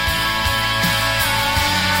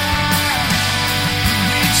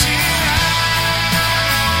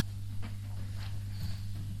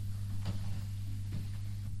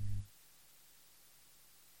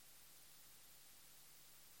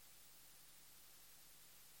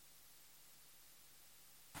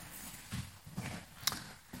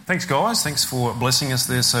Thanks, guys. Thanks for blessing us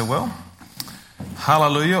there so well.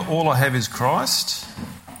 Hallelujah. All I have is Christ.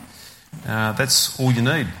 That's all you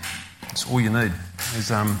need. That's all you need.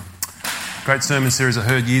 There's a great sermon series I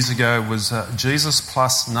heard years ago was Jesus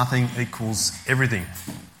plus nothing equals everything.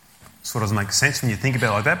 Sort of doesn't make sense when you think about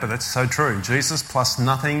it like that, but that's so true. Jesus plus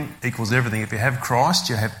nothing equals everything. If you have Christ,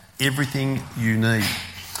 you have everything you need.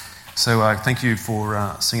 So thank you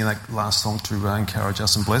for singing that last song to encourage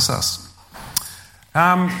us and bless us.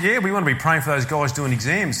 We want to be praying for those guys doing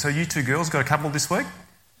exams. So you two girls got a couple this week?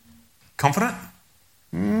 Confident?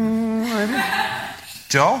 Maybe.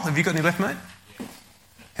 Joel, have you got any left, mate?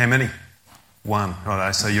 How many? One. Righto,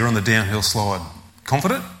 so you're on the downhill slide.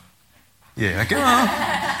 Confident? Yeah, okay.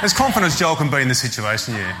 As confident as Joel can be in this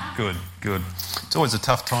situation, yeah. Good. It's always a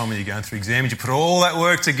tough time when you're going through exams. You put all that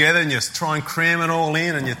work together and you try and cram it all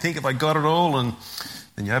in and you think, if I got it all, and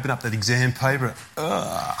then you open up that exam paper.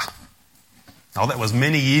 Oh, that was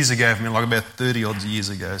many years ago for me, like about 30 odd years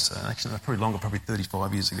ago. So actually, probably longer, probably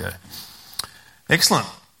 35 years ago. Excellent.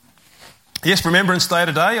 Yes, Remembrance Day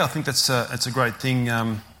today. I think that's a great thing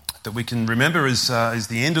that we can remember is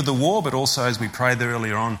the end of the war, but also as we prayed there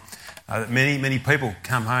earlier on, many people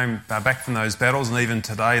come home back from those battles, and even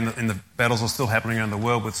today in the battles are still happening around the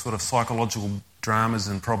world with sort of psychological dramas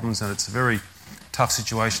and problems, and it's a very tough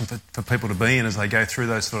situation for people to be in as they go through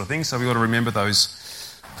those sort of things. So we've got to remember those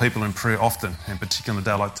people in prayer often, and particularly on a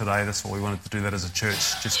day like today. That's why we wanted to do that as a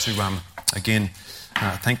church, just to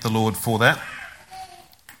thank the Lord for that.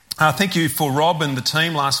 Thank you for Rob and the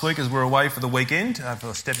team last week as we were away for the weekend,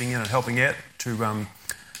 for stepping in and helping out to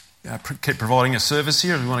keep providing a service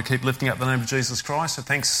here. We want to keep lifting up the name of Jesus Christ. So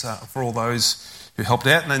thanks for all those who helped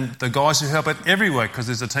out, and then the guys who help out every week, because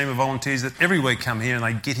there's a team of volunteers that every week come here and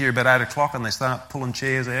they get here about 8 o'clock and they start pulling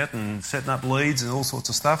chairs out and setting up leads and all sorts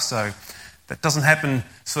of stuff. So that doesn't happen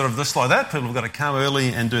sort of just like that. People have got to come early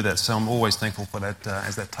and do that. So I'm always thankful for that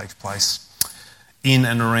as that takes place in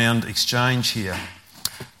and around Exchange here.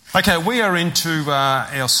 Okay, we are into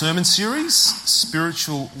our sermon series,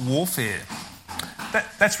 Spiritual Warfare.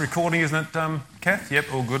 That's recording, isn't it, Kath?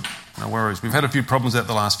 Yep, all good. No worries. We've had a few problems out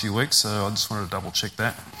the last few weeks, so I just wanted to double check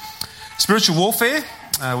that. Spiritual Warfare,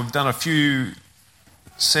 we've done a few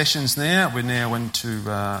sessions now. We're now into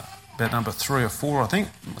about number 3 or 4, I think.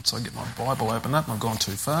 Once I get my Bible open up, I've gone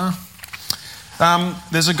too far.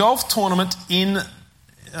 There's a golf tournament in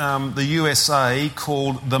the USA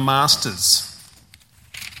called the Masters.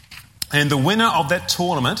 And the winner of that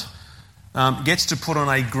tournament gets to put on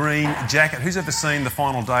a green jacket. Who's ever seen the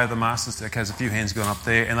final day of the Masters? Okay, there's a few hands going up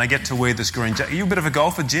there. And they get to wear this green jacket. Are you a bit of a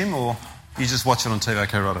golfer, Jim, or you just watch it on TV?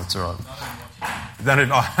 Okay, right, it's all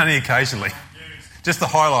right. Only occasionally. Just the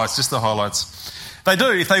highlights. They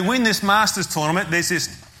do. If they win this Masters tournament, there's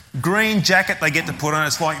this green jacket they get to put on.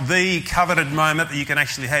 It's like the coveted moment that you can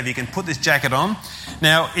actually have. You can put this jacket on.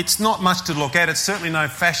 Now, it's not much to look at. It's certainly no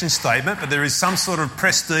fashion statement, but there is some sort of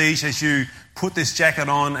prestige as you put this jacket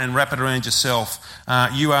on and wrap it around yourself.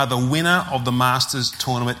 You are the winner of the Masters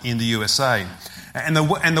tournament in the USA. And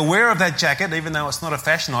the wearer of that jacket, even though it's not a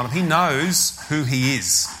fashion item, he knows who he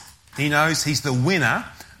is. He knows he's the winner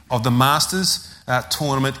of the Masters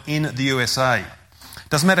tournament in the USA.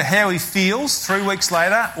 Doesn't matter how he feels 3 weeks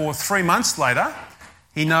later or 3 months later,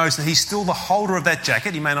 he knows that he's still the holder of that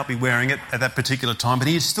jacket. He may not be wearing it at that particular time, but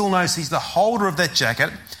he still knows he's the holder of that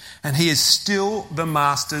jacket, and he is still the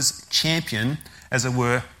Masters champion, as it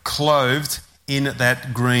were, clothed in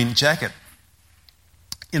that green jacket.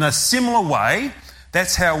 In a similar way,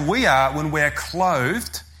 that's how we are when we're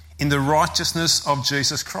clothed in the righteousness of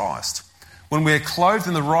Jesus Christ. When we're clothed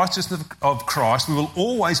in the righteousness of Christ, we will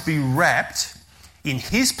always be wrapped in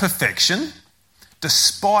his perfection,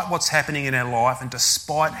 despite what's happening in our life and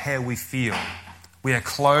despite how we feel. We are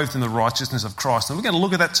clothed in the righteousness of Christ. And we're going to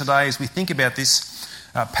look at that today as we think about this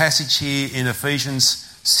passage here in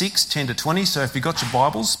Ephesians 6, 10 to 20. So if you've got your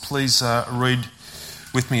Bibles, please read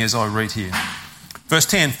with me as I read here. Verse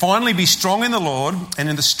 10, finally be strong in the Lord and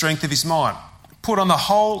in the strength of his might. Put on the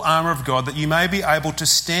whole armour of God that you may be able to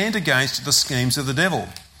stand against the schemes of the devil.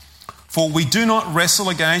 For we do not wrestle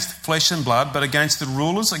against flesh and blood, but against the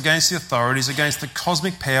rulers, against the authorities, against the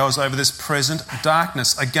cosmic powers over this present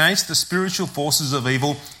darkness, against the spiritual forces of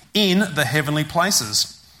evil in the heavenly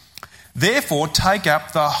places. Therefore, take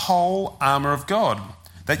up the whole armour of God,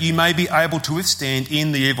 that you may be able to withstand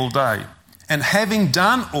in the evil day, and having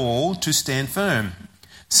done all, to stand firm.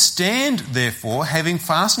 Stand, therefore, having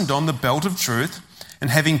fastened on the belt of truth, and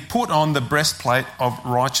having put on the breastplate of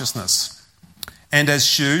righteousness, and as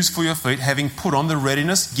shoes for your feet, having put on the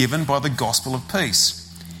readiness given by the gospel of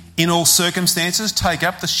peace. In all circumstances, take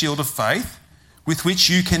up the shield of faith, with which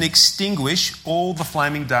you can extinguish all the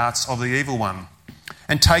flaming darts of the evil one.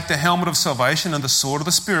 And take the helmet of salvation and the sword of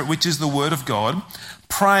the Spirit, which is the word of God,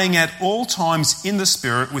 praying at all times in the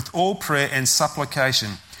Spirit with all prayer and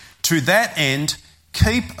supplication. To that end,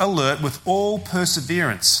 keep alert with all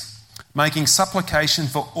perseverance, making supplication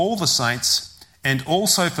for all the saints and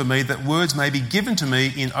also for me, that words may be given to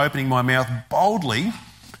me in opening my mouth boldly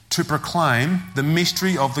to proclaim the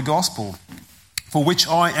mystery of the gospel, for which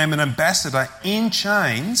I am an ambassador in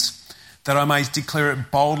chains, that I may declare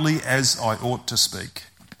it boldly as I ought to speak.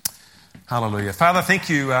 Hallelujah. Father, thank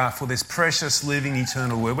you for this precious, living,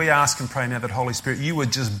 eternal word. We ask and pray now that, Holy Spirit, you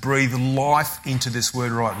would just breathe life into this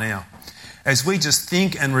word right now. As we just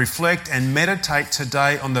think and reflect and meditate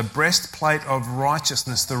today on the breastplate of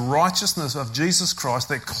righteousness, the righteousness of Jesus Christ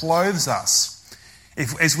that clothes us.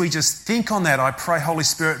 As we just think on that, I pray, Holy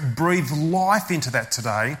Spirit, breathe life into that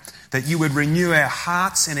today, that you would renew our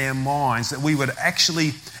hearts and our minds, that we would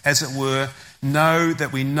actually, as it were, know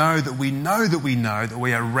that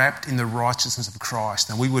we are wrapped in the righteousness of Christ,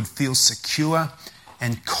 and we would feel secure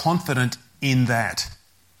and confident in that.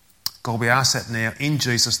 God, we ask that now in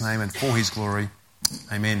Jesus' name and for his glory.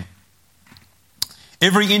 Amen.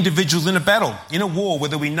 Every individual in a battle, in a war,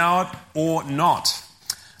 whether we know it or not.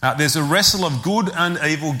 There's a wrestle of good and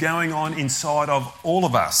evil going on inside of all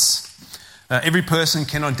of us. Every person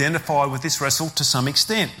can identify with this wrestle to some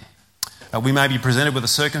extent. We may be presented with a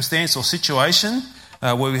circumstance or situation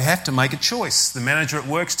where we have to make a choice. The manager at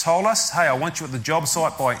work's told us, hey, I want you at the job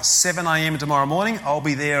site by 7 a.m. tomorrow morning. I'll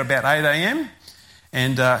be there about 8 a.m.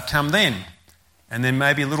 and come then. And then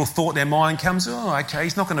maybe a little thought in our mind comes, oh, okay,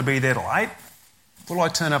 he's not going to be there till 8. Will I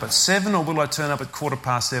turn up at 7 or will I turn up at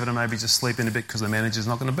 7:15 and maybe just sleep in a bit because the manager's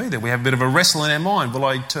not going to be there? We have a bit of a wrestle in our mind. Will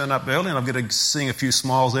I turn up early? And I've got to sing a few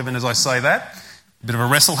smiles even as I say that. A bit of a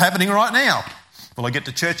wrestle happening right now. Will I get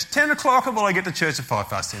to church at 10 o'clock or will I get to church at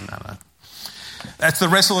 10:05? No. That's the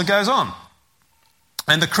wrestle that goes on.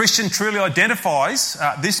 And the Christian truly identifies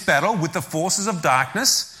this battle with the forces of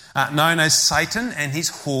darkness known as Satan and his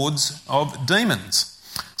hordes of demons.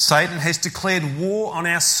 Satan has declared war on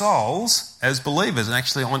our souls as believers and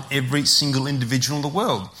actually on every single individual in the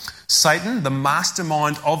world. Satan, the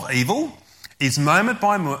mastermind of evil, is moment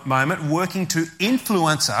by moment working to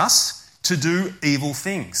influence us to do evil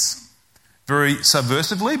things. Very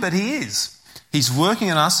subversively, but he is. He's working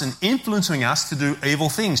on us and influencing us to do evil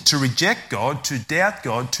things, to reject God, to doubt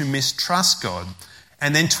God, to mistrust God,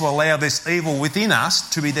 and then to allow this evil within us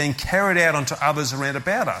to be then carried out onto others around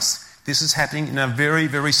about us. This is happening in a very,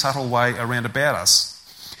 very subtle way around about us.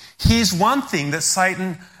 Here's one thing that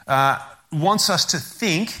Satan wants us to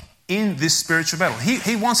think in this spiritual battle.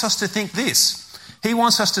 He wants us to think this. He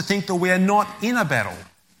wants us to think that we are not in a battle.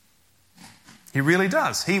 He really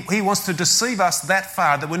does. He wants to deceive us that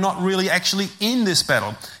far that we're not really actually in this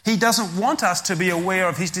battle. He doesn't want us to be aware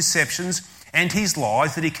of his deceptions and his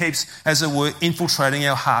lies that he keeps, as it were, infiltrating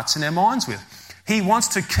our hearts and our minds with. He wants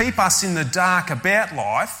to keep us in the dark about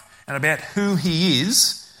life and about who he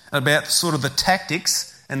is, about sort of the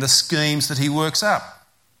tactics and the schemes that he works up.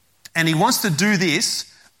 And he wants to do this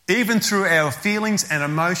even through our feelings and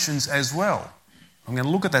emotions as well. I'm going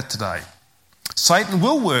to look at that today. Satan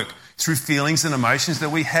will work through feelings and emotions that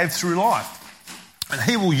we have through life. And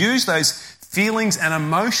he will use those feelings and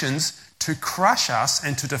emotions to crush us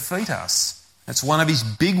and to defeat us. That's one of his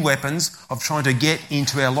big weapons of trying to get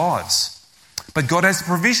into our lives. But God has a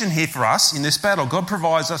provision here for us in this battle. God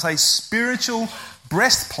provides us a spiritual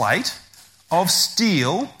breastplate of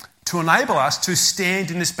steel to enable us to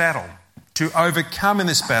stand in this battle, to overcome in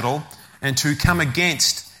this battle, and to come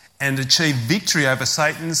against and achieve victory over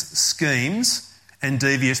Satan's schemes and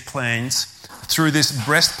devious plans through this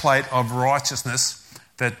breastplate of righteousness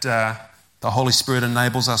that the Holy Spirit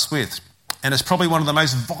enables us with. And it's probably one of the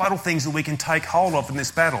most vital things that we can take hold of in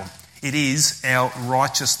this battle. It is our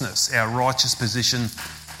righteousness, our righteous position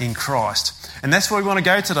in Christ. And that's where we want to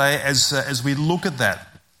go today as we look at that.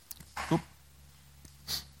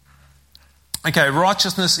 Okay,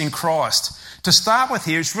 righteousness in Christ. To start with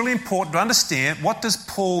here, it's really important to understand what does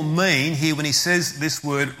Paul mean here when he says this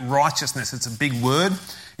word righteousness. It's a big word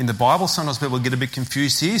in the Bible. Sometimes people get a bit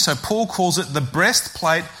confused here. So Paul calls it the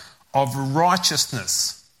breastplate of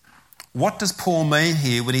righteousness. What does Paul mean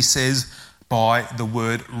here when he says by the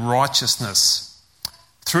word righteousness?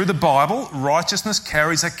 Through the Bible, righteousness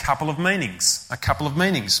carries a couple of meanings.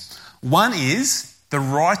 One is the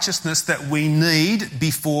righteousness that we need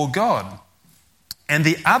before God. And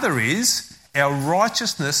the other is our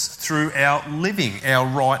righteousness through our living, our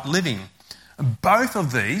right living. Both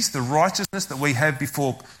of these, the righteousness that we have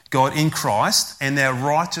before God in Christ and our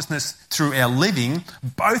righteousness through our living,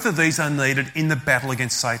 both of these are needed in the battle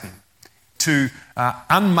against Satan. To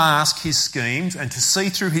unmask his schemes and to see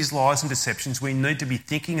through his lies and deceptions, we need to be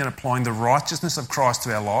thinking and applying the righteousness of Christ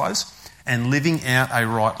to our lives and living out a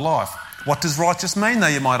right life. What does righteous mean, though,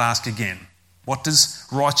 you might ask again? What does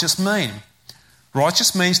righteous mean?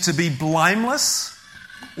 Righteous means to be blameless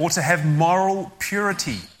or to have moral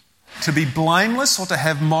purity. To be blameless or to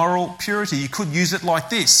have moral purity. You could use it like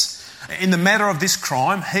this. In the matter of this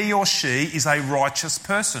crime, he or she is a righteous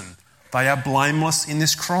person. They are blameless in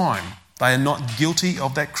this crime. They are not guilty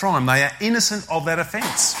of that crime. They are innocent of that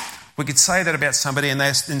offence. We could say that about somebody and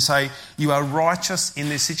say, you are righteous in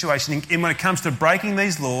this situation. And when it comes to breaking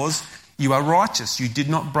these laws, you are righteous. You did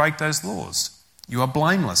not break those laws. You are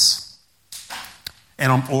blameless.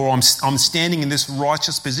 And I'm standing in this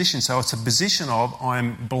righteous position. So it's a position of I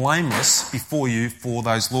am blameless before you for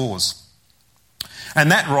those laws.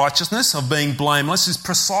 And that righteousness of being blameless is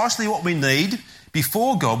precisely what we need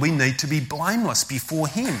before God. We need to be blameless before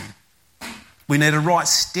him. We need a right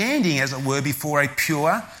standing, as it were, before a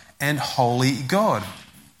pure and holy God.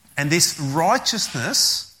 And this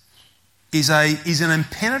righteousness is an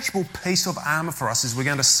impenetrable piece of armour for us, as we're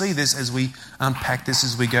going to see this as we unpack this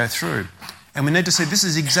as we go through. And we need to see this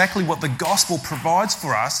is exactly what the gospel provides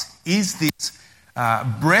for us, is this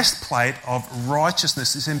breastplate of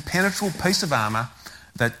righteousness, this impenetrable piece of armour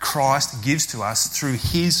that Christ gives to us through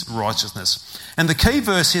his righteousness. And the key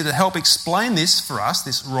verse here to help explain this for us,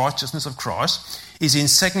 this righteousness of Christ, is in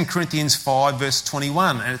 2 Corinthians 5 verse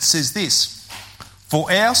 21. And it says this,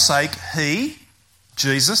 for our sake he,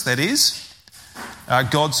 Jesus that is,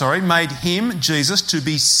 God made him, Jesus, to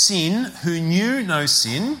be sin who knew no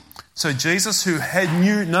sin. So Jesus, who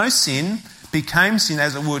knew no sin, became sin,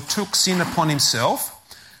 as it were, took sin upon himself,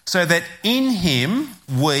 so that in him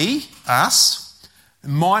we, us,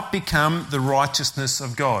 might become the righteousness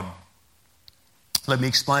of God. Let me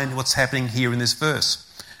explain what's happening here in this verse.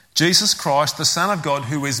 Jesus Christ, the Son of God,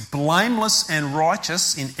 who is blameless and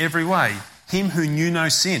righteous in every way, him who knew no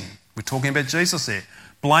sin. We're talking about Jesus there.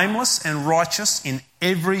 Blameless and righteous in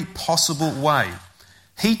every possible way.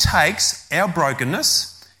 He takes our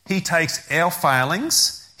brokenness, he takes our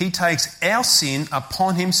failings, he takes our sin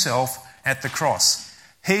upon himself at the cross.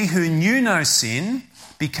 He who knew no sin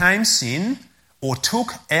became sin, or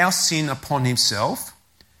took our sin upon himself,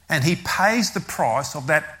 and he pays the price of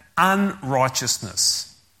that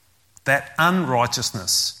unrighteousness,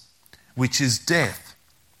 which is death.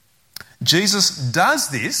 Jesus does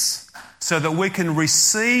this so that we can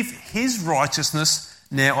receive his righteousness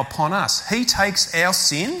now upon us. He takes our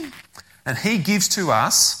sin and he gives to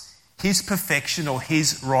us his perfection or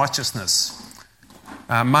his righteousness.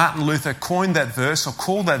 Martin Luther coined that verse, or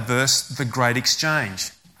called that verse, the Great Exchange.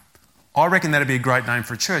 I reckon that'd be a great name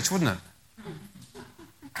for a church, wouldn't it?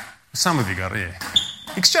 Some of you got it, yeah.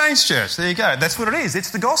 Exchange church, there you go. That's what it is.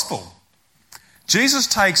 It's the gospel. Jesus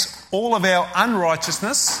takes all of our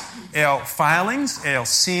unrighteousness, our failings, our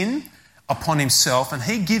sin upon himself, and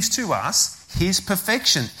he gives to us his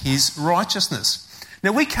perfection, his righteousness.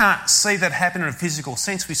 Now, we can't see that happen in a physical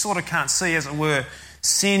sense. We sort of can't see, as it were,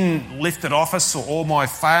 sin lifted off us or all my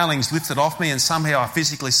failings lifted off me, and somehow I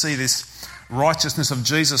physically see this righteousness of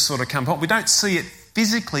Jesus sort of come up. We don't see it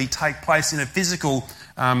physically take place in a physical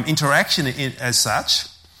interaction as such,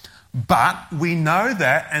 but we know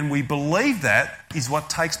that and we believe that is what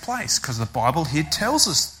takes place, because the Bible here tells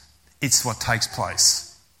us it's what takes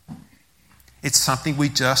place. It's something we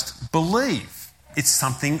just believe. It's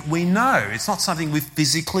something we know. It's not something we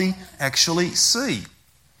physically actually see.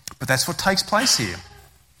 But that's what takes place here.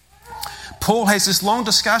 Paul has this long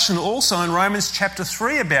discussion also in Romans chapter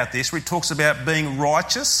 3 about this, where he talks about being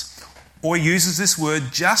righteous, or he uses this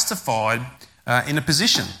word justified in a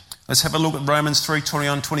position. Let's have a look at Romans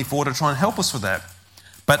 3:21-24 to try and help us with that.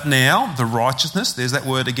 But now the righteousness, there's that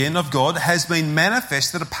word again, of God has been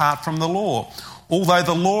manifested apart from the law. Although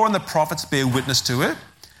the law and the prophets bear witness to it,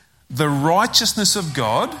 the righteousness of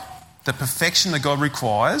God, the perfection that God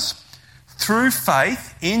requires, through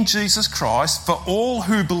faith in Jesus Christ for all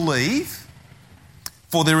who believe,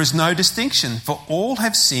 for there is no distinction, for all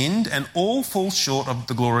have sinned and all fall short of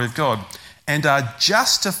the glory of God, and are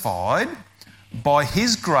justified by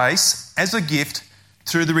his grace as a gift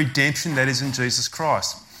through the redemption that is in Jesus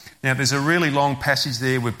Christ. Now, there's a really long passage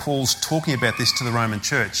there where Paul's talking about this to the Roman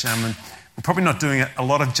church. And we're probably not doing a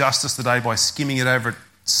lot of justice today by skimming it over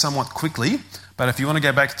somewhat quickly, but if you want to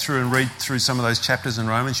go back through and read through some of those chapters in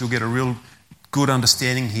Romans, you'll get a real good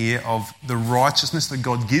understanding here of the righteousness that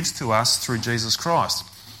God gives to us through Jesus Christ.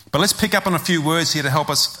 But let's pick up on a few words here to help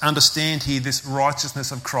us understand here this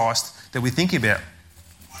righteousness of Christ that we're thinking about.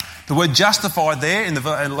 The word justified there in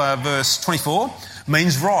verse 24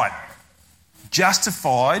 means right.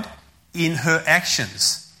 Justified in her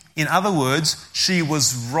actions. In other words, she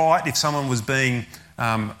was right if someone was being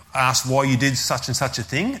asked why you did such and such a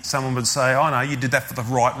thing. Someone would say, oh no, you did that for the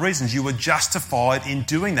right reasons. You were justified in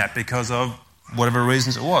doing that because of whatever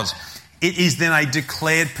reasons it was. It is then a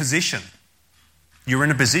declared position. You're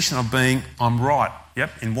in a position of being, I'm right.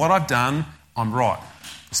 Yep, in what I've done, I'm right.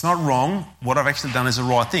 It's not wrong. What I've actually done is the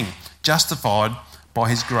right thing. Justified by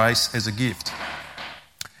his grace as a gift.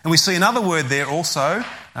 And we see another word there also,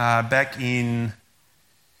 back in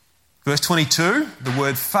verse 22, the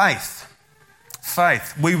word faith.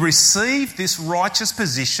 Faith. We receive this righteous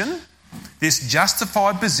position, this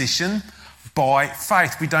justified position, by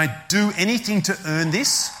faith. We don't do anything to earn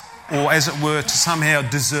this, or as it were, to somehow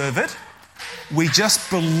deserve it. We just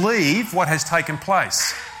believe what has taken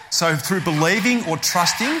place. So through believing or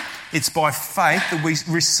trusting, it's by faith that we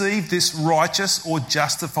receive this righteous or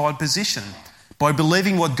justified position. By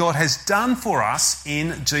believing what God has done for us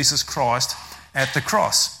in Jesus Christ at the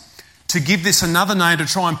cross. To give this another name to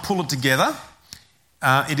try and pull it together,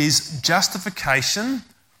 it is justification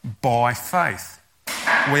by faith.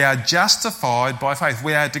 We are justified by faith.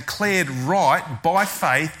 We are declared right by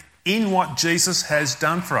faith in what Jesus has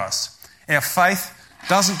done for us. Our faith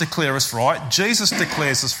doesn't declare us right. Jesus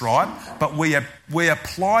declares us right, but we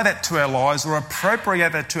apply that to our lives or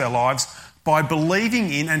appropriate that to our lives by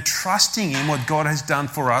believing in and trusting in what God has done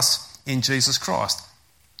for us in Jesus Christ.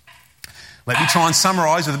 Let me try and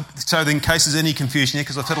summarise so that in case there's any confusion here,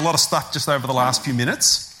 because I've said a lot of stuff just over the last few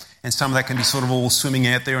minutes, and some of that can be sort of all swimming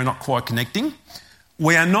out there and not quite connecting.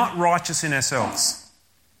 We are not righteous in ourselves.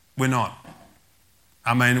 We're not.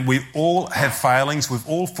 I mean, we all have failings. We've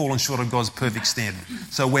all fallen short of God's perfect standard.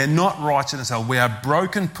 So we're not righteous in ourselves. We are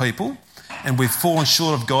broken people, and we've fallen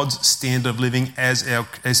short of God's standard of living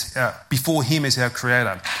before Him as our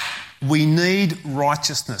Creator. We need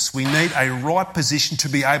righteousness. We need a right position to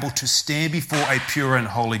be able to stand before a pure and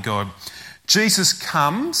holy God. Jesus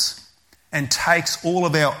comes and takes all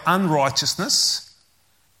of our unrighteousness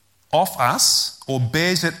off us, or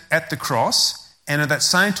bears it at the cross, and at that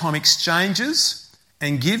same time exchanges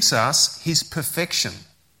and gives us his perfection.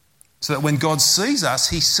 So that when God sees us,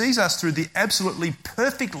 he sees us through the absolutely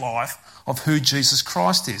perfect life of who Jesus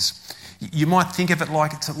Christ is. You might think of it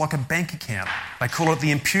like it's like a bank account. They call it the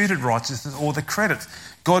imputed righteousness or the credit.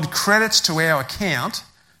 God credits to our account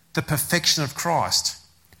the perfection of Christ.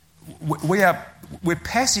 We're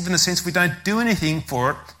passive in the sense we don't do anything for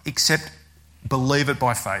it except believe it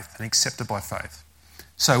by faith and accept it by faith.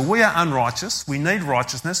 So we are unrighteous, we need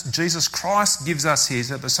righteousness. Jesus Christ gives us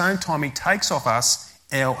his. At the same time, he takes off us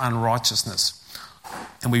our unrighteousness.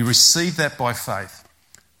 And we receive that by faith.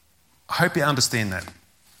 I hope you understand that.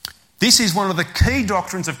 This is one of the key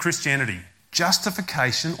doctrines of Christianity.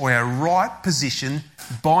 Justification, or our right position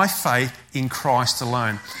by faith in Christ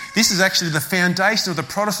alone. This is actually the foundation of the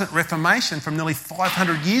Protestant Reformation from nearly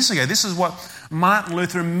 500 years ago. This is what Martin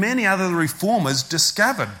Luther and many other reformers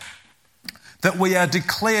discovered. That we are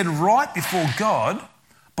declared right before God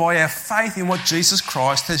by our faith in what Jesus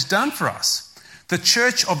Christ has done for us. The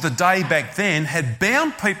church of the day back then had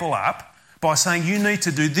bound people up by saying you need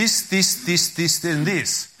to do this, and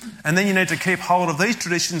this. And then you need to keep hold of these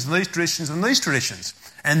traditions and these traditions and these traditions.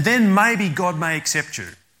 And then maybe God may accept you.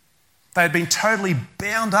 They had been totally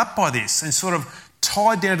bound up by this and sort of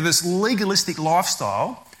tied down to this legalistic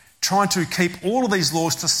lifestyle, trying to keep all of these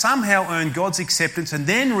laws to somehow earn God's acceptance and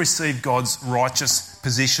then receive God's righteous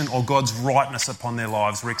position or God's rightness upon their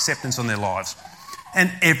lives or acceptance on their lives.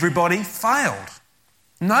 And everybody failed.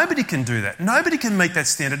 Nobody can do that. Nobody can meet that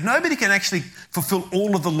standard. Nobody can actually fulfill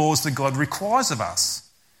all of the laws that God requires of us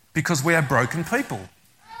because we are broken people.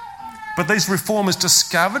 But these reformers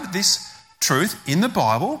discovered this truth in the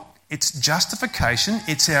Bible. It's justification.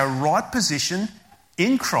 It's our right position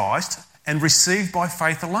in Christ and received by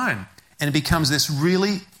faith alone. And it becomes this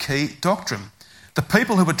really key doctrine. The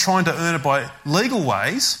people who were trying to earn it by legal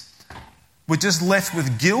ways were just left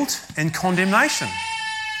with guilt and condemnation.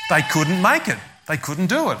 They couldn't make it. They couldn't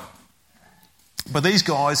do it. But these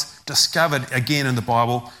guys discovered again in the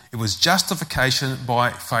Bible it was justification by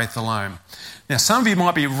faith alone. Now some of you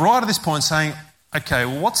might be right at this point saying, okay,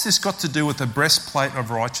 well, what's this got to do with the breastplate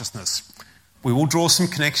of righteousness? We will draw some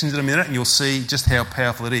connections in a minute and you'll see just how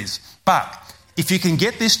powerful it is. But if you can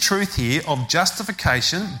get this truth here of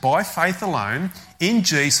justification by faith alone in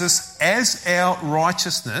Jesus as our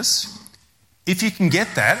righteousness, if you can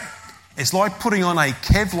get that, it's like putting on a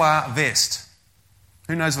Kevlar vest.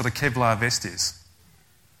 Who knows what a Kevlar vest is?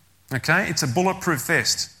 Okay, it's a bulletproof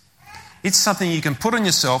vest. It's something you can put on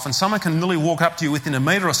yourself and someone can literally walk up to you within a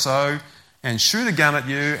metre or so and shoot a gun at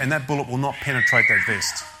you and that bullet will not penetrate that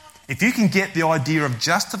vest. If you can get the idea of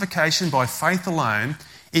justification by faith alone,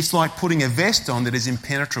 it's like putting a vest on that is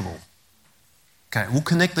impenetrable. Okay, we'll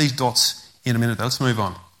connect these dots in a minute though. Let's move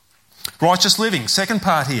on. Righteous living, second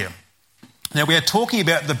part here. Now we are talking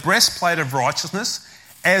about the breastplate of righteousness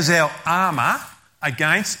as our armour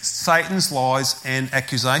against Satan's lies and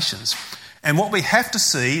accusations. And what we have to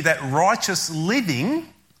see, that righteous living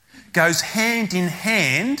goes hand in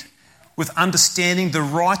hand with understanding the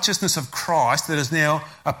righteousness of Christ that is now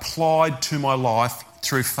applied to my life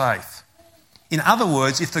through faith. In other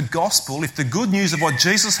words, if the gospel, if the good news of what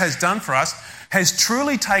Jesus has done for us has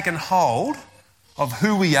truly taken hold of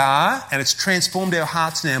who we are and it's transformed our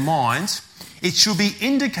hearts and our minds, it should be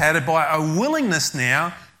indicated by a willingness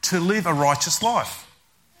now to live a righteous life,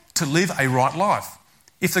 to live a right life.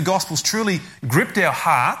 If the gospel's truly gripped our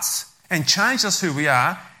hearts and changed us who we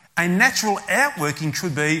are, a natural outworking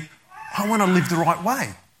should be, I want to live the right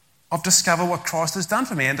way. I've discovered what Christ has done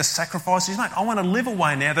for me and the sacrifice he's made. I want to live a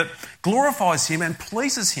way now that glorifies him and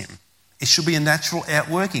pleases him. It should be a natural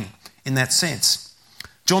outworking in that sense.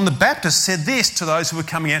 John the Baptist said this to those who were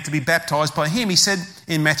coming out to be baptised by him. He said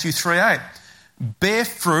in Matthew 3:8, bear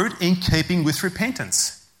fruit in keeping with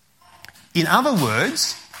repentance. In other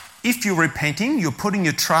words, if you're repenting, you're putting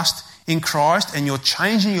your trust in Christ and you're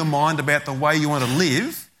changing your mind about the way you want to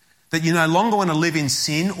live, that you no longer want to live in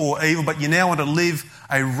sin or evil, but you now want to live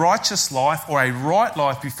a righteous life or a right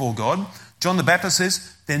life before God, John the Baptist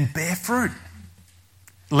says, then bear fruit.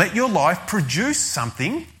 Let your life produce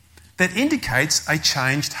something that indicates a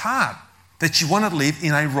changed heart, that you want to live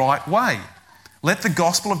in a right way. Let the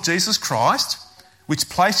gospel of Jesus Christ, which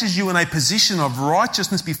places you in a position of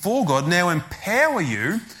righteousness before God, now empower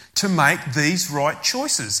you to make these right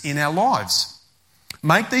choices in our lives.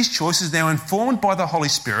 Make these choices now informed by the Holy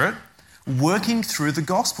Spirit, working through the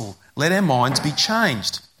gospel. Let our minds be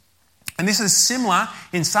changed. And this is similar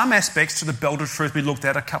in some aspects to the belt of truth we looked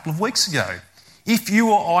at a couple of weeks ago. If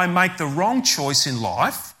you or I make the wrong choice in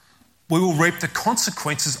life, we will reap the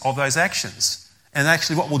consequences of those actions. And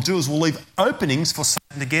actually what we'll do is we'll leave openings for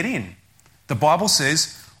Satan to get in. The Bible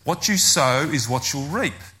says, what you sow is what you'll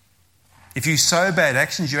reap. If you sow bad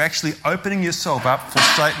actions, you're actually opening yourself up for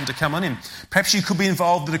Satan to come on in. Perhaps you could be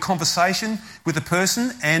involved in a conversation with a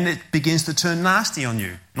person and it begins to turn nasty on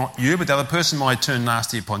you. Not you, but the other person might turn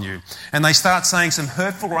nasty upon you. And they start saying some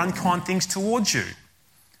hurtful or unkind things towards you.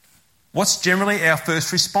 What's generally our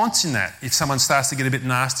first response in that if someone starts to get a bit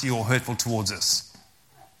nasty or hurtful towards us?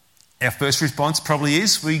 Our first response probably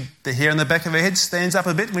is the hair on the back of our head stands up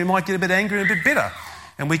a bit and we might get a bit angry and a bit bitter.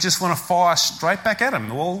 And we just want to fire straight back at them.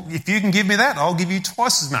 Well, if you can give me that, I'll give you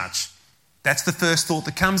twice as much. That's the first thought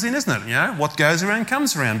that comes in, isn't it? You know, what goes around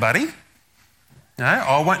comes around, buddy. No,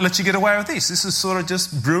 I won't let you get away with this. This is sort of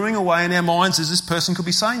just brewing away in our minds as this person could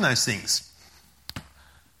be saying those things.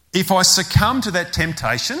 If I succumb to that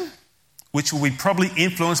temptation, which will be probably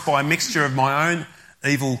influenced by a mixture of my own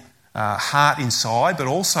evil heart inside, but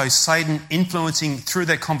also Satan influencing through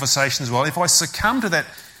that conversation as well, if I succumb to that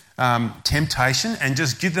temptation and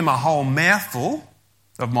just give them a whole mouthful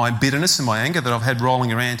of my bitterness and my anger that I've had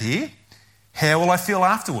rolling around here, how will I feel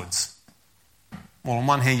afterwards? Well, on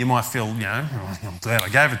one hand, you might feel, I'm glad I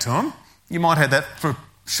gave it to him. You might have that for a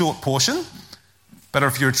short portion. But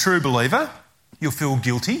if you're a true believer, you'll feel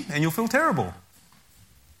guilty and you'll feel terrible.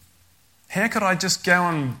 How could I just go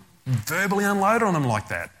and verbally unload on them like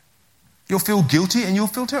that? You'll feel guilty and you'll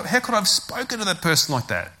feel terrible. How could I have spoken to that person like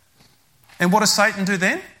that? And what does Satan do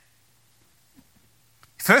then?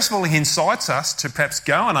 First of all, he incites us to perhaps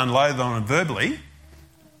go and unload on them verbally.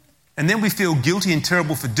 And then we feel guilty and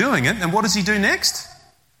terrible for doing it. And what does he do next?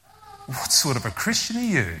 What sort of a Christian are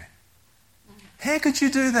you? How could you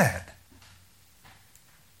do that?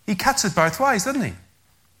 He cuts it both ways, doesn't he?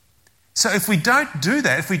 So if we don't do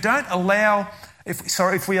that, if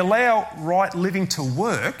we allow right living to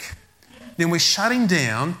work, then we're shutting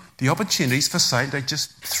down the opportunities for Satan to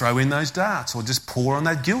just throw in those darts or just pour on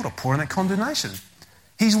that guilt or pour on that condemnation.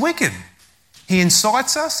 He's wicked. He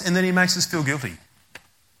incites us and then he makes us feel guilty.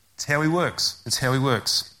 It's how he works. It's how he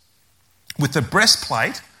works. With the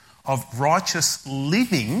breastplate of righteous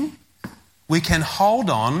living, we can hold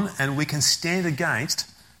on and we can stand against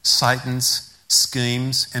Satan's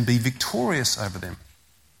schemes and be victorious over them.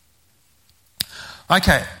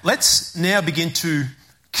 Okay, let's now begin to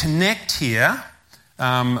connect here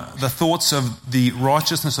the thoughts of the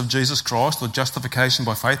righteousness of Jesus Christ or justification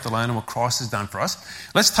by faith alone and what Christ has done for us.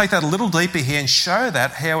 Let's take that a little deeper here and show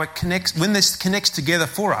that how it connects, when this connects together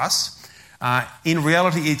for us, in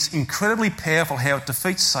reality, it's incredibly powerful how it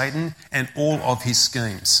defeats Satan and all of his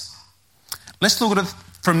schemes. Let's look at it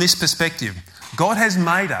from this perspective. God has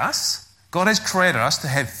created us to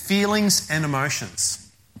have feelings and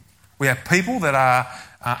emotions. We have people that are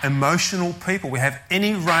emotional people. We have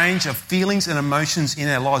any range of feelings and emotions in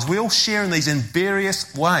our lives. We all share in these in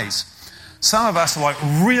various ways. Some of us are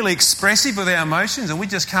really expressive with our emotions, and we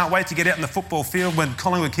just can't wait to get out in the football field when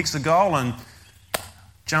Collingwood kicks a goal and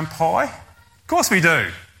jump high. Of course we do,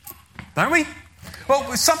 don't we?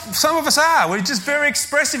 Well, some of us are. We're just very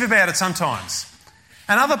expressive about it sometimes.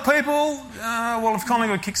 And other people, if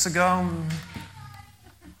Collingwood kicks a goal,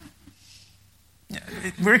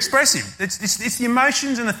 we're expressive. It's the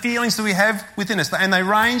emotions and the feelings that we have within us, and they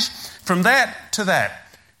range from that to that.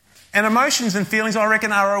 And emotions and feelings, I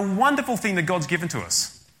reckon, are a wonderful thing that God's given to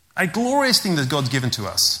us, a glorious thing that God's given to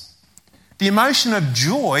us. The emotion of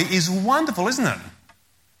joy is wonderful, isn't it?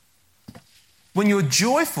 When you're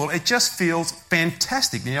joyful, it just feels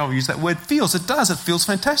fantastic. I'll use that word feels. It does. It feels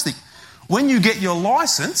fantastic. When you get your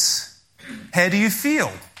licence, how do you feel?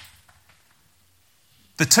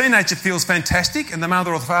 The teenager feels fantastic, and the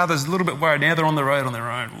mother or the father is a little bit worried. Now they're on the road on their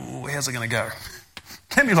own. Ooh, how's it going to go?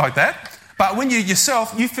 Can be like that. But when you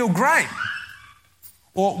yourself, you feel great.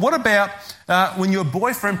 Or what about when your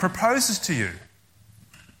boyfriend proposes to you?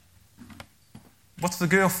 What's the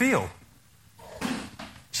girl feel?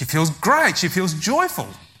 She feels great. She feels joyful.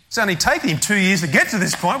 It's only taken him 2 years to get to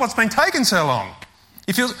this point. What's been taking so long?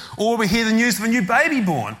 Or we hear the news of a new baby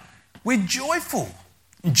born. We're joyful.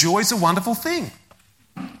 Joy's a wonderful thing.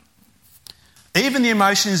 Even the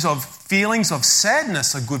emotions of feelings of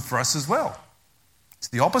sadness are good for us as well. It's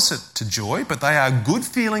the opposite to joy, but they are good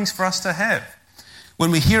feelings for us to have. When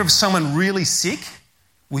we hear of someone really sick,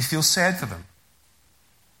 we feel sad for them.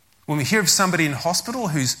 When we hear of somebody in hospital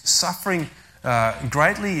who's suffering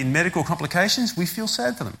greatly in medical complications, we feel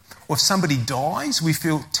sad for them. Or if somebody dies, we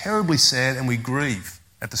feel terribly sad and we grieve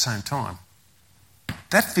at the same time.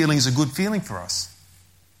 That feeling is a good feeling for us.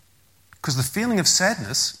 Because the feeling of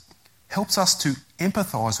sadness helps us to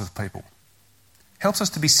empathise with people, helps us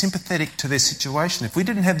to be sympathetic to their situation. If we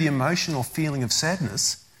didn't have the emotional feeling of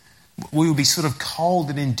sadness, we would be sort of cold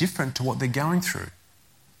and indifferent to what they're going through.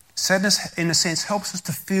 Sadness, in a sense, helps us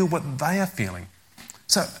to feel what they are feeling.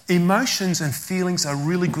 So emotions and feelings are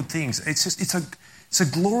really good things. It's a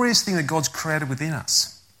glorious thing that God's created within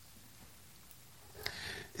us.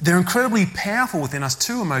 They're incredibly powerful within us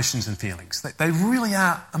too, emotions and feelings. They really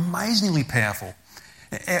are amazingly powerful.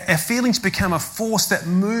 Our feelings become a force that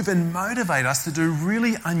move and motivate us to do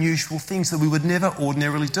really unusual things that we would never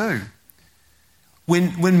ordinarily do.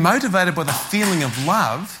 When motivated by the feeling of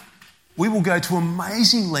love, we will go to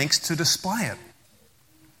amazing lengths to display it.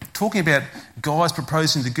 Talking about guys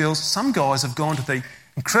proposing to girls, some guys have gone to the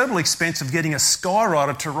incredible expense of getting a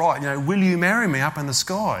skywriter to write, will you marry me up in the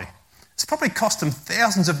sky? It's probably cost them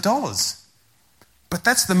thousands of dollars. But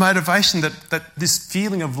that's the motivation that this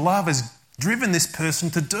feeling of love has driven this person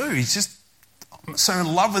to do. He's just so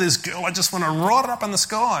in love with this girl, I just want to write it up in the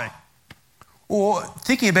sky. Or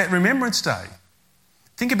thinking about Remembrance Day.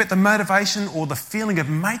 Think about the motivation or the feeling of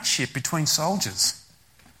mateship between soldiers.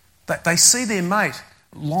 They see their mate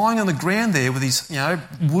lying on the ground there with his,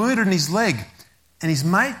 wounded in his leg, and his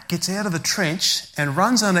mate gets out of the trench and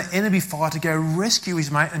runs under enemy fire to go rescue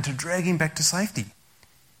his mate and to drag him back to safety.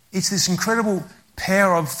 It's this incredible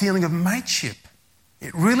power of feeling of mateship.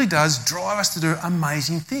 It really does drive us to do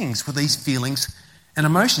amazing things with these feelings and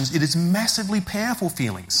emotions. It is massively powerful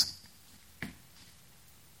feelings.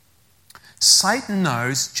 Satan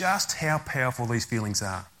knows just how powerful these feelings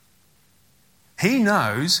are. He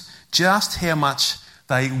knows just how much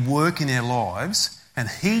they work in our lives, and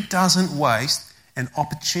he doesn't waste an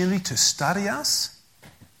opportunity to study us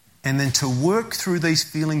and then to work through these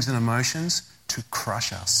feelings and emotions to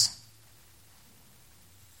crush us.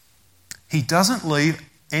 He doesn't leave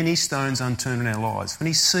any stones unturned in our lives. When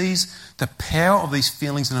he sees the power of these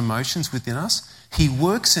feelings and emotions within us, he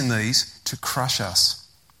works in these to crush us.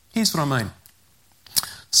 Here's what I mean.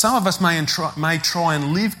 Some of us may try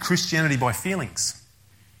and live Christianity by feelings.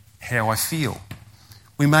 How I feel.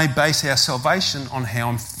 We may base our salvation on how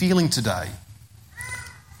I'm feeling today.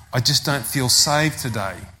 I just don't feel saved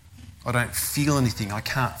today. I don't feel anything. I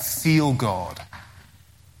can't feel God.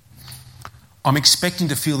 I'm expecting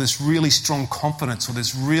to feel this really strong confidence or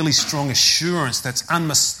this really strong assurance that's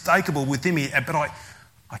unmistakable within me, but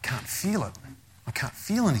I can't feel it. I can't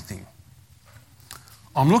feel anything.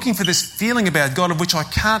 I'm looking for this feeling about God of which I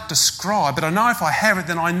can't describe, but I know if I have it,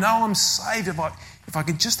 then I know I'm saved if I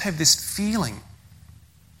could just have this feeling.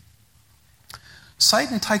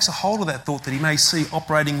 Satan takes a hold of that thought that he may see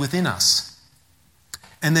operating within us,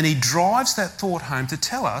 And then he drives that thought home to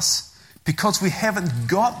tell us, because we haven't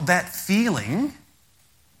got that feeling,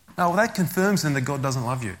 well, that confirms then that God doesn't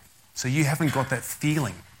love you. So you haven't got that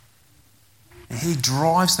feeling. And he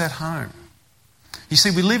drives that home. You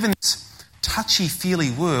see, we live in this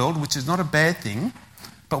touchy-feely world, which is not a bad thing,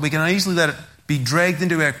 but we can easily let it be dragged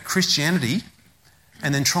into our Christianity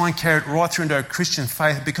and then try and carry it right through into our Christian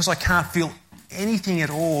faith. Because I can't feel anything at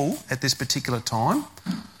all at this particular time,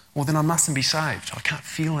 well, then I mustn't be saved. I can't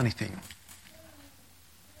feel anything.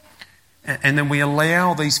 And then we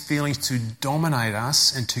allow these feelings to dominate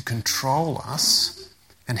us and to control us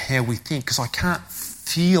and how we think. Because I can't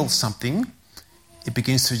feel something, it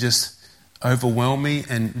begins to just overwhelm me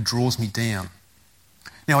and draws me down.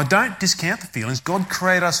 Now, I don't discount the feelings. God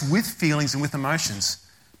created us with feelings and with emotions,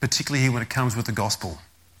 particularly when it comes with the gospel.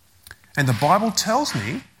 And the Bible tells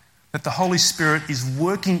me that the Holy Spirit is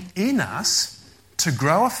working in us to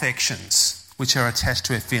grow affections which are attached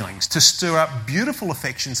to our feelings, to stir up beautiful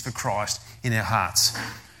affections for Christ in our hearts.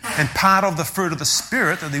 And part of the fruit of the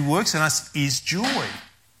Spirit that he works in us is joy.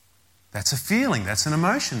 That's a feeling, that's an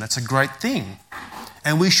emotion, that's a great thing.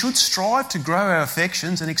 And we should strive to grow our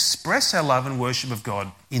affections and express our love and worship of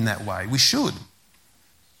God in that way. We should.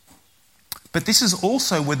 But this is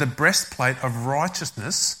also where the breastplate of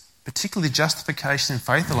righteousness, particularly justification and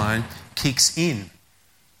faith alone, kicks in.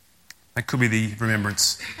 That could be the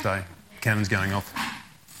Remembrance Day. Cannon's going off.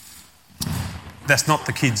 That's not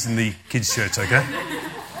the kids in the kids' church, okay?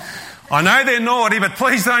 I know they're naughty, but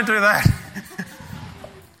please don't do that.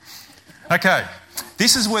 Okay,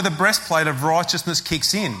 this is where the breastplate of righteousness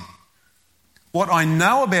kicks in. What I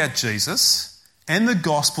know about Jesus and the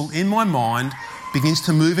gospel in my mind begins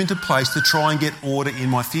to move into place to try and get order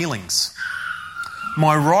in my feelings.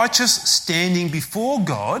 My righteous standing before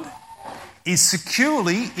God is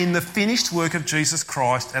securely in the finished work of Jesus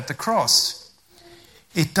Christ at the cross.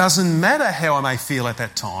 It doesn't matter how I may feel at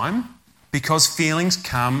that time, because feelings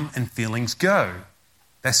come and feelings go.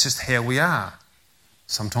 That's just how we are.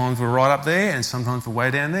 Sometimes we're right up there and sometimes we're way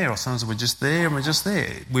down there, or sometimes we're just there and we're just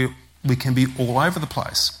there. We can be all over the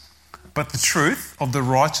place. But the truth of the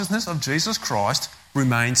righteousness of Jesus Christ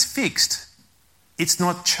remains fixed. It's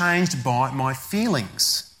not changed by my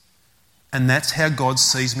feelings. And that's how God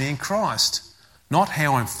sees me in Christ. Not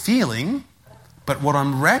how I'm feeling, but what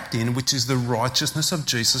I'm wrapped in, which is the righteousness of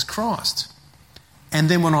Jesus Christ. And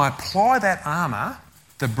then when I apply that armour,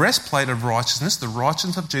 the breastplate of righteousness, the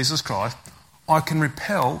righteousness of Jesus Christ, I can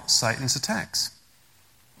repel Satan's attacks.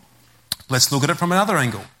 Let's look at it from another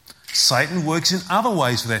angle. Satan works in other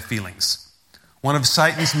ways with our feelings. One of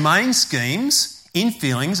Satan's main schemes in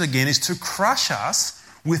feelings, again, is to crush us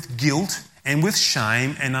with guilt and with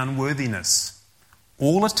shame and unworthiness,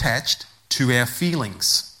 all attached to our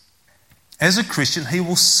feelings. As a Christian, he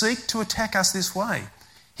will seek to attack us this way.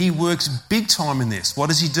 He works big time in this. What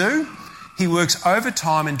does he do? He works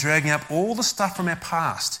overtime in dragging up all the stuff from our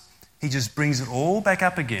past. He just brings it all back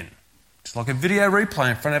up again. It's like a video replay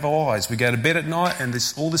in front of our eyes. We go to bed at night and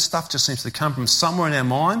all this stuff just seems to come from somewhere in our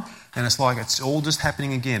mind, and it's like it's all just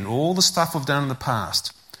happening again. All the stuff we've done in the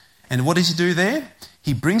past. And what does he do there?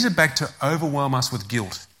 He brings it back to overwhelm us with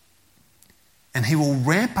guilt. And he will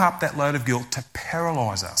ramp up that load of guilt to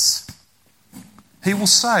paralyse us. He will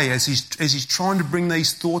say, as he's trying to bring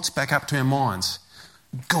these thoughts back up to our minds,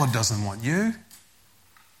 God doesn't want you.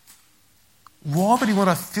 Why would he want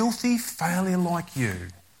a filthy failure like you?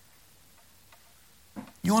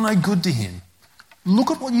 You're no good to him.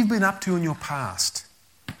 Look at what you've been up to in your past.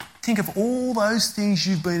 Think of all those things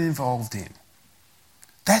you've been involved in.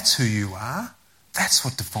 That's who you are. That's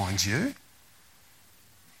what defines you.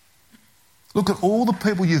 Look at all the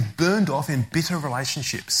people you've burned off in bitter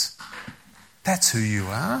relationships. That's who you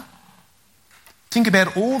are. Think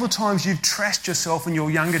about all the times you've trashed yourself in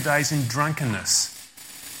your younger days in drunkenness.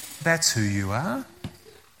 That's who you are.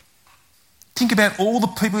 Think about all the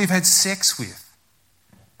people you've had sex with.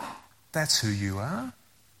 That's who you are.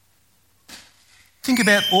 Think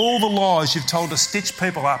about all the lies you've told to stitch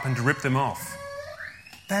people up and to rip them off.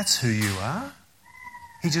 That's who you are.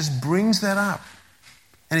 He just brings that up.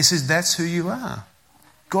 And he says, that's who you are.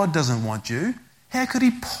 God doesn't want you. How could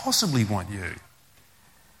he possibly want you?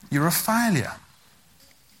 You're a failure.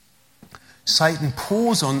 Satan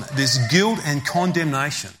pours on this guilt and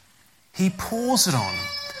condemnation. He pours it on,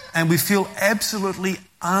 and we feel absolutely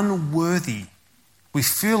unworthy. We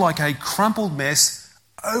feel like a crumpled mess,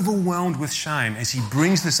 overwhelmed with shame as he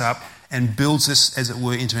brings this up and builds this, as it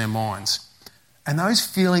were, into our minds. And those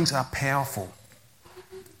feelings are powerful,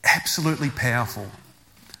 absolutely powerful.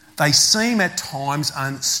 They seem at times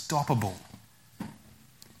unstoppable,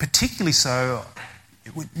 particularly so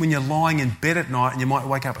when you're lying in bed at night and you might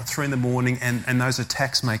wake up at 3 a.m. and those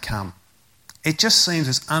attacks may come. It just seems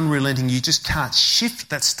as unrelenting. You just can't shift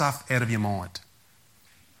that stuff out of your mind.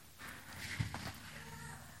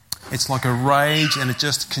 It's like a rage, and it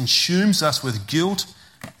just consumes us with guilt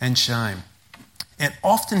and shame. And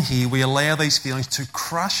often here we allow these feelings to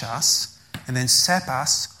crush us and then sap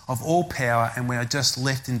us of all power, and we are just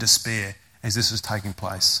left in despair as this is taking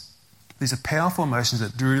place. These are powerful emotions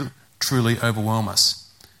that truly overwhelm us.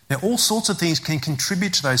 Now, all sorts of things can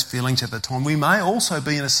contribute to those feelings at the time. We may also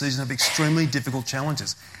be in a season of extremely difficult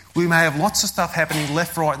challenges. We may have lots of stuff happening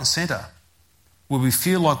left, right and centre where we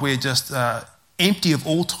feel like we're just empty of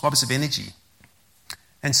all types of energy.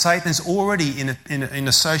 And Satan's already, in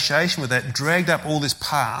association with that, dragged up all this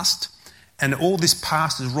past, and all this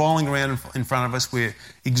past is rolling around in front of us. We're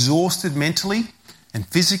exhausted mentally and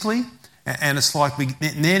physically, and it's like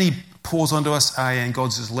then he pours onto us, and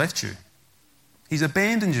God's just left you. He's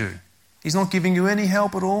abandoned you. He's not giving you any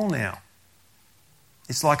help at all now.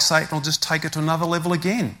 It's like Satan will just take it to another level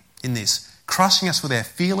again in this, crushing us with our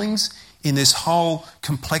feelings in this whole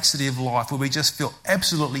complexity of life where we just feel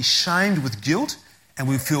absolutely shamed with guilt and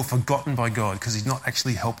we feel forgotten by God because he's not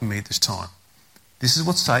actually helping me at this time. This is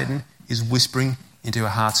what Satan is whispering into our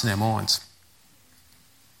hearts and our minds.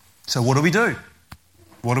 So what do we do?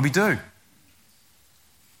 What do we do?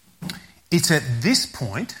 It's at this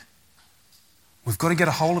point we've got to get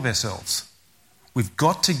a hold of ourselves. We've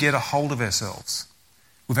got to get a hold of ourselves.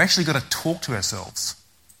 We've actually got to talk to ourselves.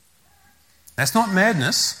 That's not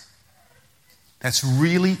madness. That's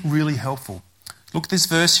really, really helpful. Look at this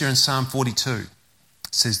verse here in Psalm 42. It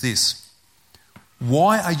says this: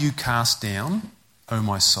 "Why are you cast down, O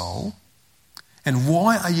my soul? And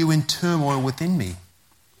why are you in turmoil within me?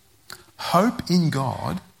 Hope in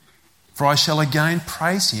God, for I shall again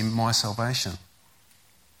praise him, my salvation."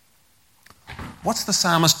 What's the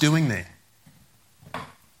psalmist doing there?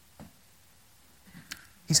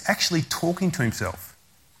 He's actually talking to himself.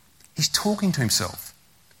 He's talking to himself.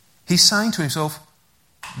 He's saying to himself,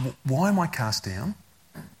 why am I cast down?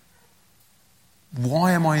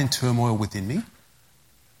 Why am I in turmoil within me?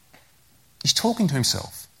 He's talking to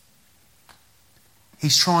himself.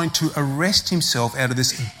 He's trying to arrest himself out of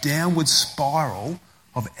this downward spiral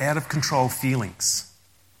of out-of-control feelings.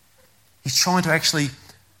 He's trying to actually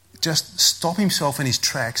just stop himself in his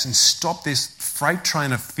tracks and stop this freight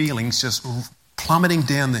train of feelings just plummeting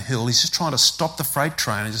down the hill. He's just trying to stop the freight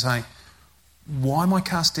train and just saying, why am I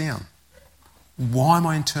cast down? Why am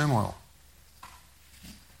I in turmoil?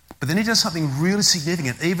 But then he does something really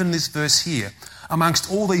significant, even in this verse here.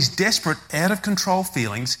 Amongst all these desperate, out-of-control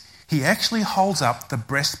feelings, he actually holds up the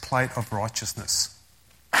breastplate of righteousness.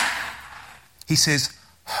 He says,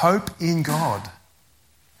 hope in God.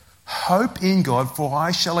 Hope in God, for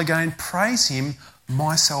I shall again praise him,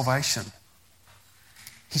 my salvation.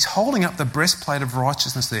 He's holding up the breastplate of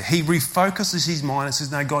righteousness there. He refocuses his mind and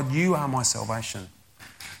says, no, God, you are my salvation.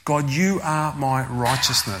 God, you are my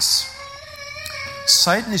righteousness.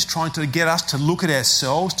 Satan is trying to get us to look at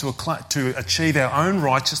ourselves, to achieve our own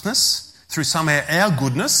righteousness through somehow our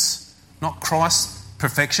goodness, not Christ's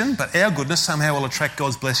perfection, but our goodness somehow will attract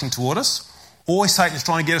God's blessing toward us. Or Satan is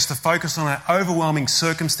trying to get us to focus on our overwhelming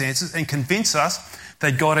circumstances and convince us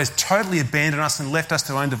that God has totally abandoned us and left us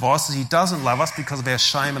to our own devices. He doesn't love us because of our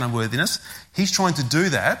shame and unworthiness. He's trying to do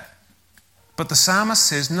that. But the psalmist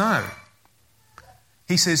says no.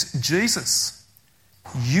 He says, Jesus,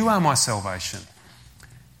 you are my salvation.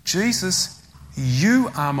 Jesus, you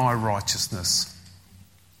are my righteousness.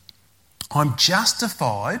 I'm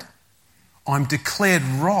justified, I'm declared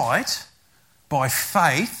right by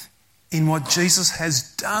faith in what Jesus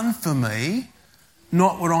has done for me,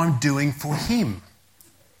 not what I'm doing for him.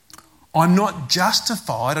 I'm not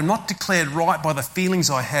justified, I'm not declared right by the feelings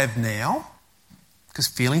I have now, because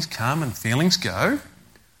feelings come and feelings go.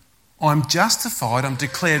 I'm justified, I'm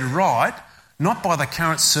declared right, not by the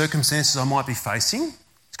current circumstances I might be facing.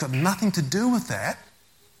 It's got nothing to do with that.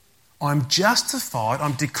 I'm justified,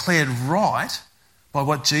 I'm declared right by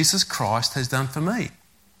what Jesus Christ has done for me.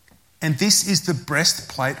 And this is the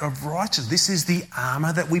breastplate of righteousness. This is the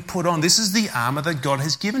armour that we put on. This is the armour that God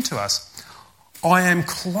has given to us. I am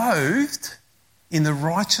clothed in the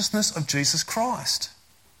righteousness of Jesus Christ.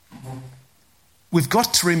 We've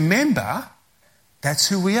got to remember that's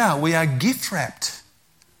who we are. We are gift wrapped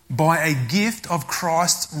by a gift of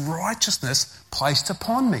Christ's righteousness placed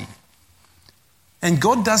upon me. And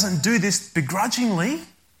God doesn't do this begrudgingly.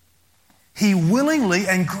 He willingly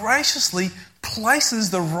and graciously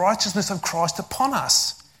places the righteousness of Christ upon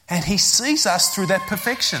us, and he sees us through that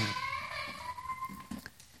perfection.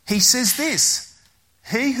 He says this,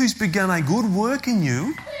 He who's begun a good work in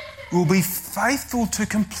you will be faithful to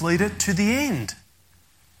complete it to the end.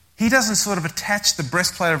 He doesn't sort of attach the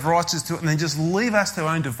breastplate of righteousness to it and then just leave us to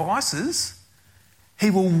our own devices.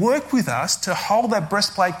 He will work with us to hold that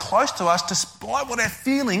breastplate close to us despite what our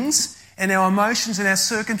feelings and our emotions and our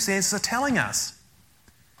circumstances are telling us.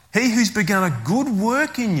 He who's begun a good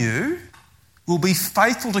work in you will be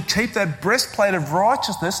faithful to keep that breastplate of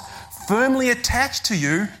righteousness firmly attached to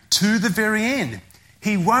you to the very end.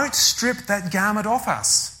 He won't strip that garment off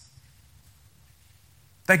us.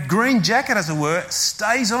 That green jacket, as it were,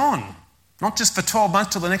 stays on. Not just for 12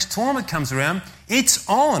 months till the next tournament comes around. It's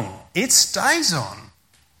on. It stays on.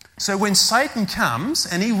 So when Satan comes,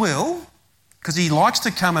 and he will, because he likes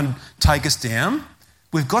to come and take us down,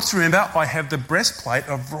 we've got to remember, I have the breastplate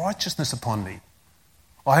of righteousness upon me.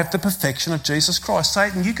 I have the perfection of Jesus Christ.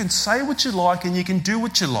 Satan, you can say what you like and you can do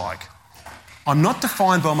what you like. I'm not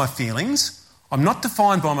defined by my feelings. I'm not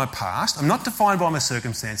defined by my past. I'm not defined by my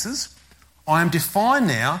circumstances. I am defined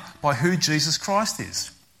now by who Jesus Christ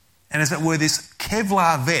is. And as it were, this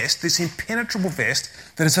Kevlar vest, this impenetrable vest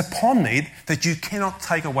that is upon me that you cannot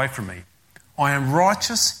take away from me. I am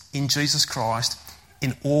righteous in Jesus Christ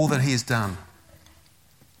in all that he has done.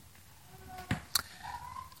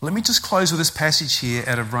 Let me just close with this passage here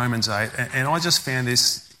out of Romans 8. And I just found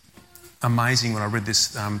this amazing when I read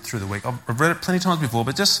this through the week. I've read it plenty of times before,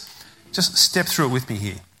 but just step through it with me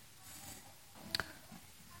here.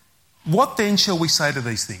 What then shall we say to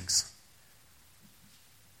these things?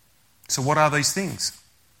 So what are these things?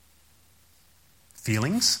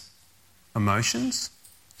 Feelings, emotions,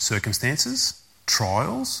 circumstances,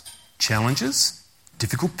 trials, challenges,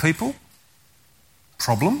 difficult people,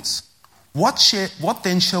 problems. What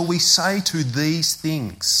then shall we say to these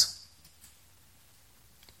things?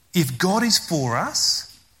 If God is for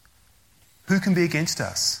us, who can be against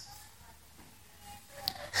us?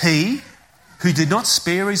 He who did not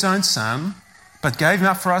spare his own son, but gave him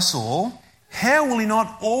up for us all, how will he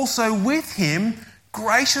not also with him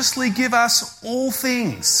graciously give us all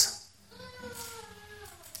things?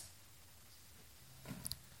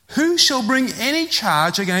 Who shall bring any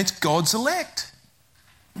charge against God's elect?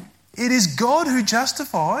 It is God who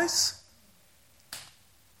justifies.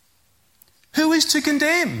 Who is to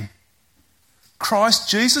condemn? Christ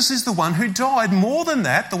Jesus is the one who died. More than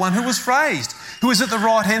that, the one who was raised, who is at the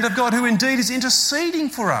right hand of God, who indeed is interceding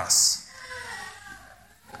for us.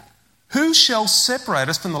 Who shall separate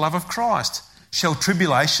us from the love of Christ? Shall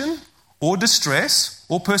tribulation or distress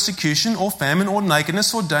or persecution or famine or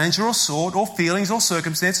nakedness or danger or sword or feelings or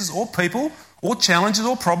circumstances or people or challenges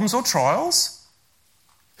or problems or trials?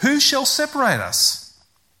 Who shall separate us?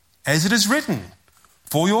 As it is written,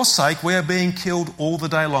 for your sake we are being killed all the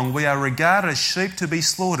day long. We are regarded as sheep to be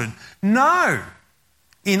slaughtered. No!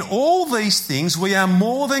 In all these things we are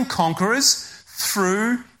more than conquerors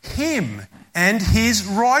through him and his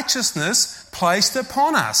righteousness placed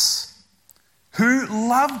upon us, who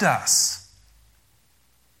loved us.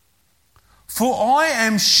 For I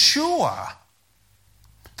am sure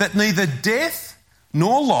that neither death,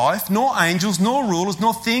 nor life, nor angels, nor rulers,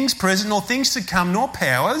 nor things present, nor things to come, nor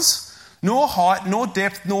powers, nor height, nor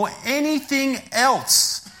depth, nor anything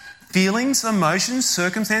else, feelings, emotions,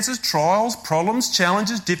 circumstances, trials, problems,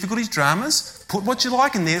 challenges, difficulties, dramas, put what you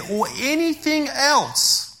like in there, or anything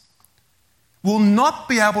else, will not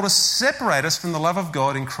be able to separate us from the love of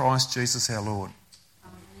God in Christ Jesus our Lord.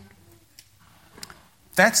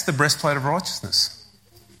 That's the breastplate of righteousness.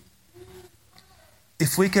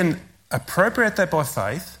 If we can appropriate that by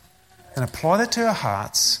faith and apply that to our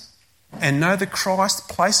hearts and know that Christ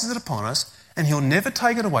places it upon us and he'll never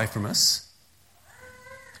take it away from us,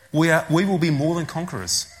 we will be more than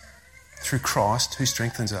conquerors through Christ who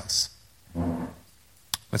strengthens us.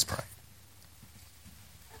 Let's pray.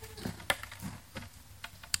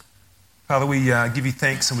 Father, we give you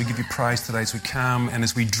thanks and we give you praise today as we come and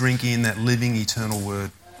as we drink in that living, eternal word.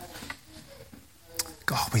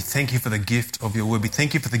 God, we thank you for the gift of your word. We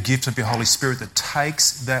thank you for the gift of your Holy Spirit that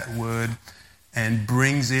takes that word and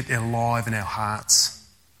brings it alive in our hearts.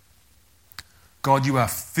 God, you are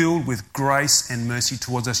filled with grace and mercy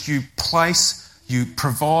towards us. You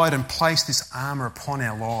provide and place this armour upon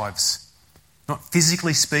our lives. Not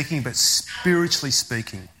physically speaking, but spiritually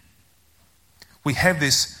speaking. We have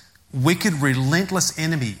this wicked, relentless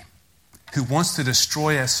enemy who wants to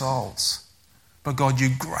destroy our souls. But God, you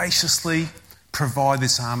graciously provide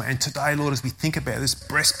this armour. And today, Lord, as we think about this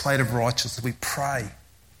breastplate of righteousness, we pray,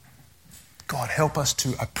 God, help us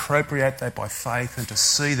to appropriate that by faith and to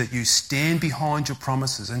see that you stand behind your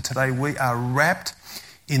promises. And today we are wrapped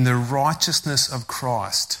in the righteousness of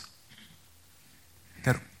Christ.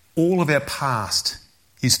 That all of our past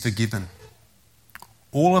is forgiven.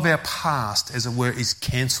 All of our past, as it were, is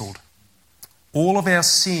cancelled. All of our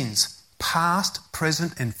sins, past,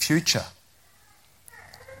 present and future,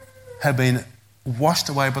 have been washed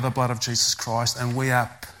away by the blood of Jesus Christ, and we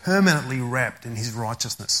are permanently wrapped in his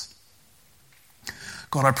righteousness.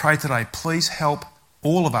 God, I pray today, please help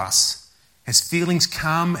all of us as feelings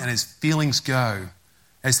come and as feelings go,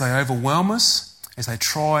 as they overwhelm us, as they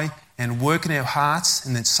try and work in our hearts,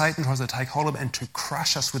 and then Satan tries to take hold of it and to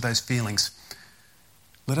crush us with those feelings.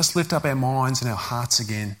 Let us lift up our minds and our hearts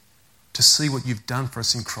again to see what you've done for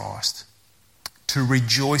us in Christ, to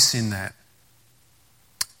rejoice in that,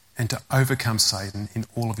 and to overcome Satan in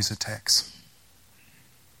all of his attacks.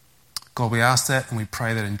 God, we ask that and we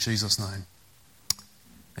pray that in Jesus' name.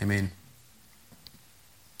 Amen.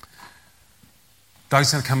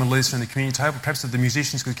 Doug's going to come and lead us around the communion table. Perhaps if the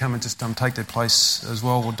musicians could come and just take their place as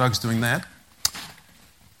well while Doug's doing that.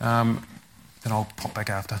 Then I'll pop back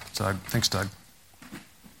after. So thanks, Doug.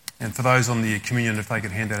 And for those on the communion, if they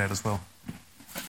could hand that out as well.